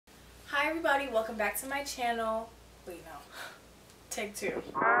Hi everybody, welcome back to my channel. Wait, no. Take two.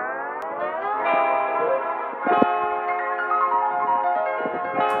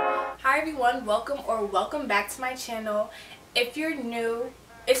 Hi everyone, welcome back to my channel. If you're new,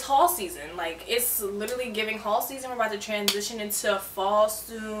 it's haul season. Like, it's literally giving haul season. We're about to transition into fall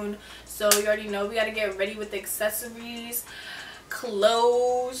soon. So you already know we gotta get ready with accessories,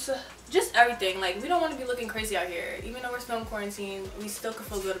 clothes, just everything. Like, we don't want to be looking crazy out here. Even though we're still in quarantine, we still can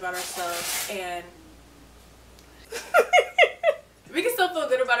feel good about ourselves, and we can still feel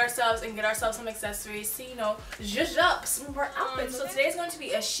good about ourselves and get ourselves some accessories to, you know, zhuzh up some of our outfits. So today is going to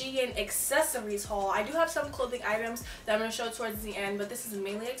be a SHEIN accessories haul. I do have some clothing items that I'm going to show towards the end, but this is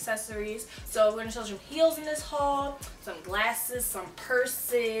mainly accessories. So we're going to show some heels in this haul, some glasses, some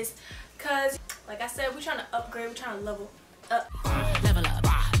purses, because like I said, we're trying to upgrade, we're trying to level up. Level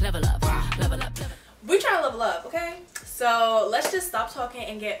up, level up, level up. We're trying to level up, okay? So let's just stop talking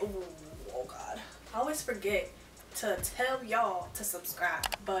and get, oh god, I always forget to tell y'all to subscribe,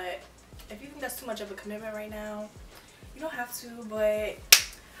 but if you think that's too much of a commitment right now, you don't have to, but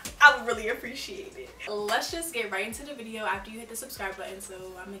I would really appreciate it. Let's just get right into the video after you hit the subscribe button, so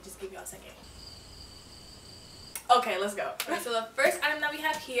I'm gonna just give y'all a second. Okay, let's go. So the first item that we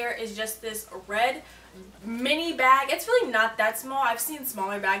have here is just this red mini bag. It's really not that small. I've seen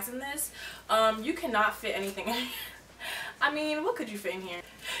smaller bags in this. You cannot fit anything in here. I mean, what could you fit in here?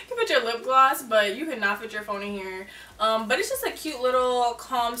 You can fit your lip gloss, but you cannot fit your phone in here. But it's just a cute little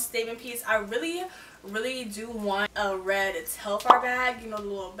calm statement piece. I really do want a red Telfar bag. You know, the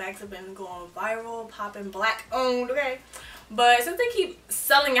little bags have been going viral, popping, black owned, okay? But since they keep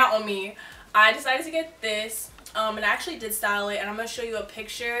selling out on me, I decided to get this. And I actually did style it, and I'm going to show you a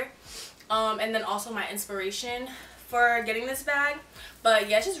picture. And then also my inspiration for getting this bag. But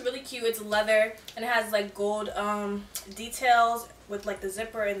yeah, it's just really cute. It's leather and it has like gold details with like the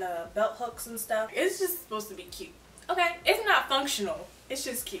zipper and the belt hooks and stuff. It's just supposed to be cute, okay? It's not functional, it's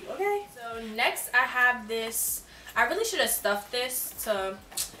just cute, okay? So next I have this. I really should have stuffed this to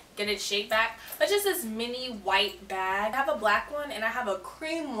get it shaped back, but just this mini white bag. I have a black one and I have a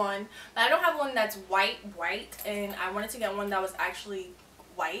cream one, but I don't have one that's white, and I wanted to get one that was actually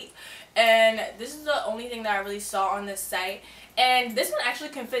white, and this is the only thing that I really saw on this site, and this one actually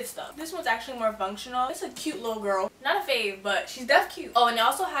can fit stuff. This one's actually more functional. It's a cute little girl, not a fave, but she's def cute. Oh, and it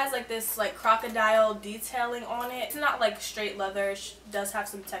also has like this like crocodile detailing on it. It's not like straight leather, it does have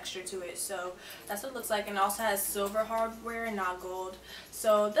some texture to it, so that's what it looks like. And it also has silver hardware and not gold,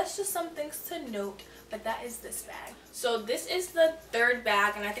 so that's just some things to note. But that is this bag. So this is the third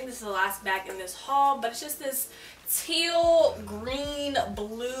bag, and I think this is the last bag in this haul, but it's just this teal, green,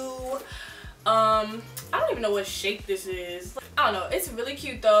 blue, I don't even know what shape this is. I don't know. It's really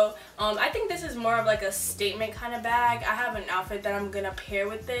cute though. I think this is more of like a statement kind of bag. I have an outfit that I'm gonna pair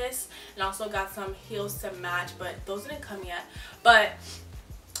with this, and also got some heels to match, but those didn't come yet. But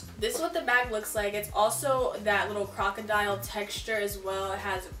this is what the bag looks like. It's also that little crocodile texture as well. It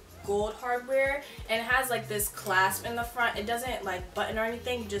has gold hardware, and it has like this clasp in the front. It doesn't like button or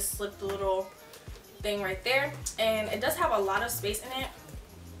anything. You just slip the little thing right there, and it does have a lot of space in it.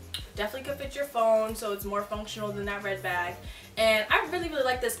 Definitely could fit your phone, so it's more functional than that red bag. And I really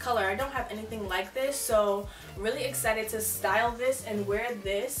like this color. I don't have anything like this, so really excited to style this and wear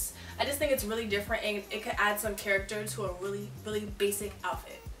this. I just think it's really different, and it could add some character to a really basic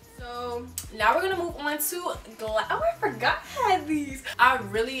outfit. So now we're gonna move on to oh, I forgot I had these.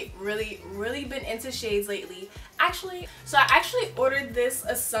 I've really been into shades lately. So I actually ordered this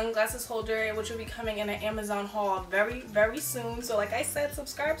a sunglasses holder, which will be coming in an Amazon haul very soon. So like I said,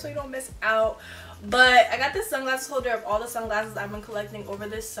 subscribe so you don't miss out. But I got this sunglasses holder of all the sunglasses I've been collecting over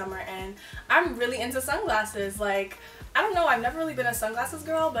this summer, and I'm really into sunglasses. Like, I don't know, I've never really been a sunglasses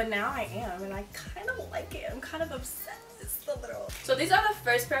girl, but now I am, and I kind of like it. I'm kind of obsessed. So these are the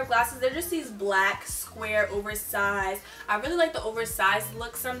first pair of glasses. They're just these black, square, oversized. I really like the oversized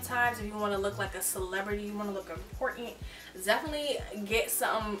look sometimes. If you want to look like a celebrity, you want to look important, definitely get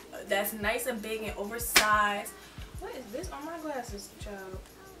something that's nice and big and oversized. What is this on my glasses, child?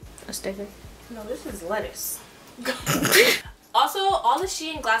 A sticker? No, this is lettuce. Also, all the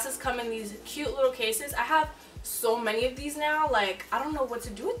SHEIN glasses come in these cute little cases. I have so many of these now, like I don't know what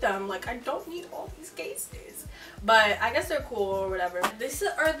to do with them. Like, I don't need all these cases, but I guess they're cool or whatever. These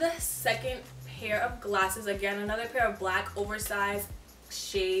are the second pair of glasses. Again, another pair of black oversized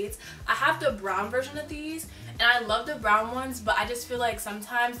shades. I have the brown version of these, and I love the brown ones, but I just feel like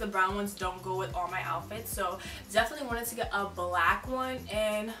sometimes the brown ones don't go with all my outfits, so definitely wanted to get a black one,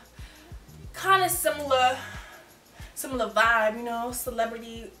 and kind of similar vibe, you know,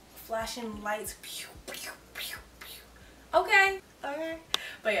 celebrity flashing lights. Pew, pew, pew, pew. Okay, Okay,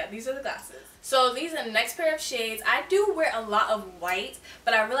 but yeah, these are the glasses. So these are the next pair of shades. I do wear a lot of white,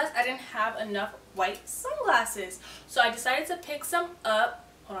 but I realized I didn't have enough white sunglasses, so I decided to pick some up.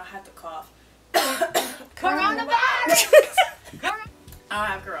 Hold on, I have to cough. Coronavirus. I don't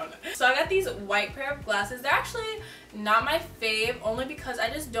have corona. So I got these white pair of glasses. They're actually not my fave, only because I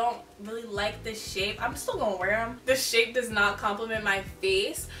just don't really like the shape. I'm still gonna wear them. The shape does not complement my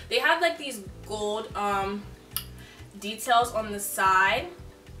face. They have like these gold details on the side,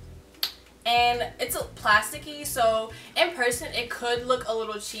 and it's plasticky, so in person it could look a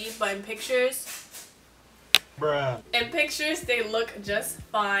little cheap, but in pictures they look just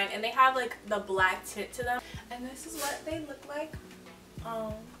fine, and they have like the black tint to them, and this is what they look like.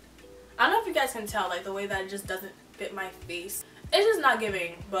 I don't know if you guys can tell, like the way that it just doesn't fit my face. It's just not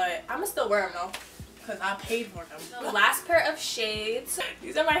giving, but I'm gonna still wear them though, because I paid for them. The last pair of shades.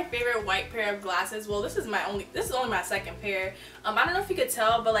 These are my favorite white pair of glasses. Well, this is only my second pair. I don't know if you could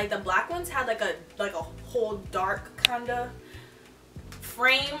tell, but like the black ones had like a whole dark kinda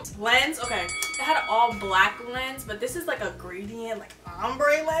frame lens. Okay, it had an all black lens, but this is like a gradient, like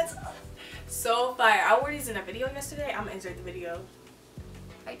ombre lens. So fire. I wore these in a video yesterday. I'm gonna insert the video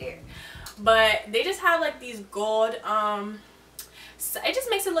right there. But they just have like these gold so it just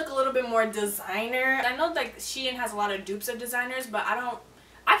makes it look a little bit more designer. I know like SHEIN has a lot of dupes of designers, but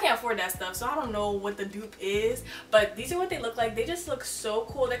I can't afford that stuff, so I don't know what the dupe is. But these are what they look like. They just look so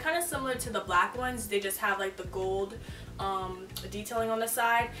cool. They're kind of similar to the black ones. They just have like the gold detailing on the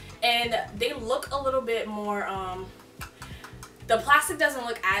side, and they look a little bit more the plastic doesn't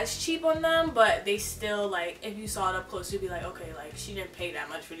look as cheap on them, but they still, like, if you saw it up close, you'd be like, okay, like, she didn't pay that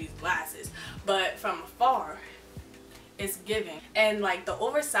much for these glasses. But from afar, it's giving. And like the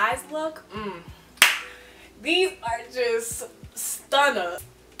oversized look, these are just stunner.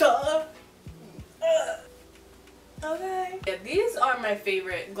 Okay. Yeah, these are my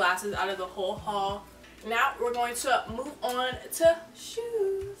favorite glasses out of the whole haul. Now we're going to move on to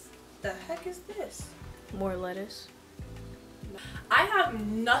shoes. The heck is this? More lettuce. I have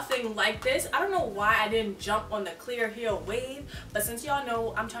nothing like this. I don't know why I didn't jump on the clear heel wave, but since y'all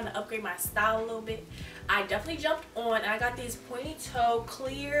know I'm trying to upgrade my style a little bit, I definitely jumped on, and I got these pointy toe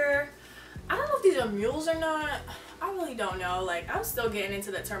clear. I don't know if these are mules or not. I really don't know. Like, I'm still getting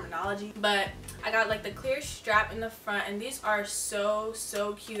into the terminology, but I got like the clear strap in the front, and these are so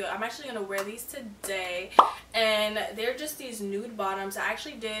cute. I'm actually gonna wear these today, and they're just these nude bottoms. I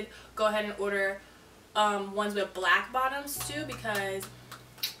actually did go ahead and order ones with black bottoms too, because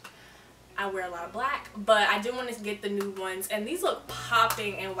I wear a lot of black, but I did want to get the nude ones, and these look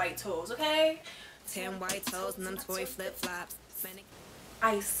popping in white toes. Okay, 10 white toes and them toy flip-flops.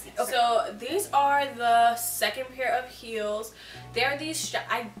 Ice. Okay. So these are the second pair of heels. They're these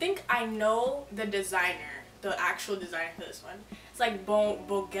I think I know the designer, the actual designer for this one. It's like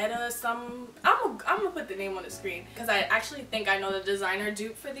Bogetta some. I'm gonna put the name on the screen because I actually think I know the designer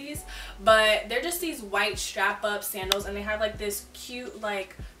dupe for these. But they're just these white strap up sandals, and they have like this cute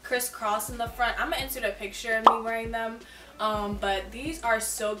like crisscross in the front. I'm gonna insert a picture of me wearing them. But these are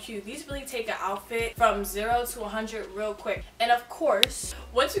so cute. These really take an outfit from 0 to 100 real quick. And of course,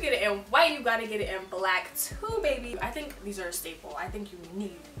 once you get it in white, you gotta get it in black too, baby. I think these are a staple. I think you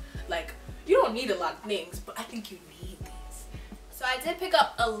need, like, you don't need a lot of things, but I think you need these. So I did pick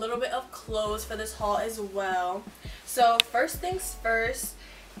up a little bit of clothes for this haul as well. So first things first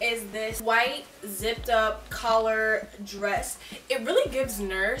is this white zipped up collar dress. It really gives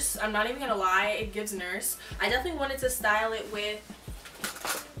nurse. I'm not even gonna lie, it gives nurse. I definitely wanted to style it with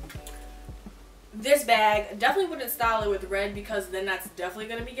this bag. Definitely wouldn't style it with red, because then that's definitely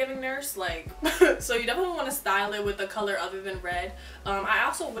gonna be giving nurse, like so you definitely want to style it with a color other than red. I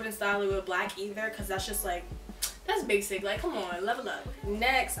also wouldn't style it with black either, because that's just like, that's basic. Like, come on, level up.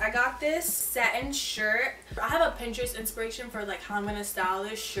 Next, I got this satin shirt. I have a Pinterest inspiration for like how I'm gonna style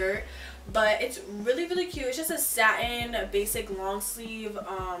this shirt, but it's really cute. It's just a satin basic long sleeve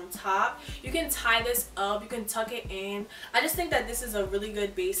top. You can tie this up, you can tuck it in. I just think that this is a really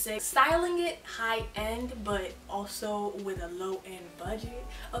good basic. Styling it high end, but also with a low end budget.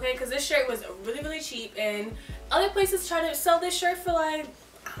 Okay, because this shirt was really cheap, and other places try to sell this shirt for like,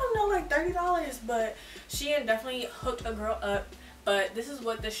 I don't know, like $30, but SHEIN definitely hooked a girl up. But this is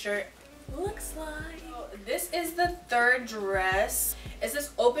what this shirt looks like. So this is the third dress. It's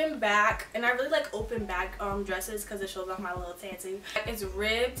this open back, and I really like open back dresses because it shows off my little tattoo. It's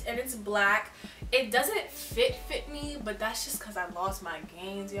ribbed and it's black. It doesn't fit me, but that's just because I lost my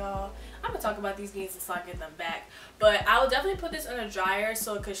gains, y'all. I'm gonna talk about these gains until I get them back, but I will definitely put this in a dryer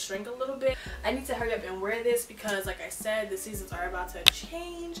so it could shrink a little bit. I need to hurry up and wear this because, like I said, the seasons are about to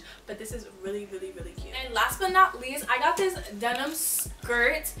change, but this is really cute. And last but not least, I got this denim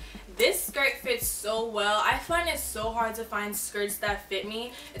skirt. This skirt fits so well. I find it so hard to find skirts that fit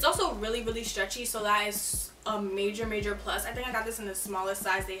me. It's also really stretchy, so that is a major plus. I think I got this in the smallest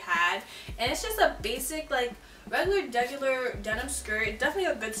size they had, and it's just a basic like regular denim skirt.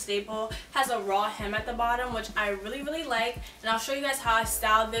 Definitely a good staple. Has a raw hem at the bottom, which I really like, and I'll show you guys how I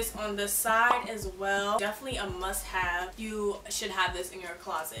styled this on the side as well. Definitely a must-have. You should have this in your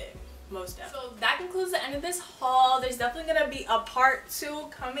closet. Most definitely. So that concludes the end of this haul. There's definitely gonna be a part 2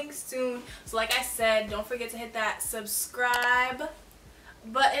 coming soon, so like I said, don't forget to hit that subscribe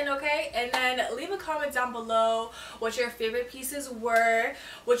button, okay? And then leave a comment down below what your favorite pieces were,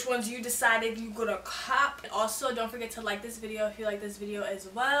 which ones you decided you're gonna cop. And also don't forget to like this video if you like this video as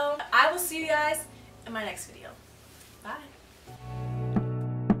well. I will see you guys in my next video. Bye.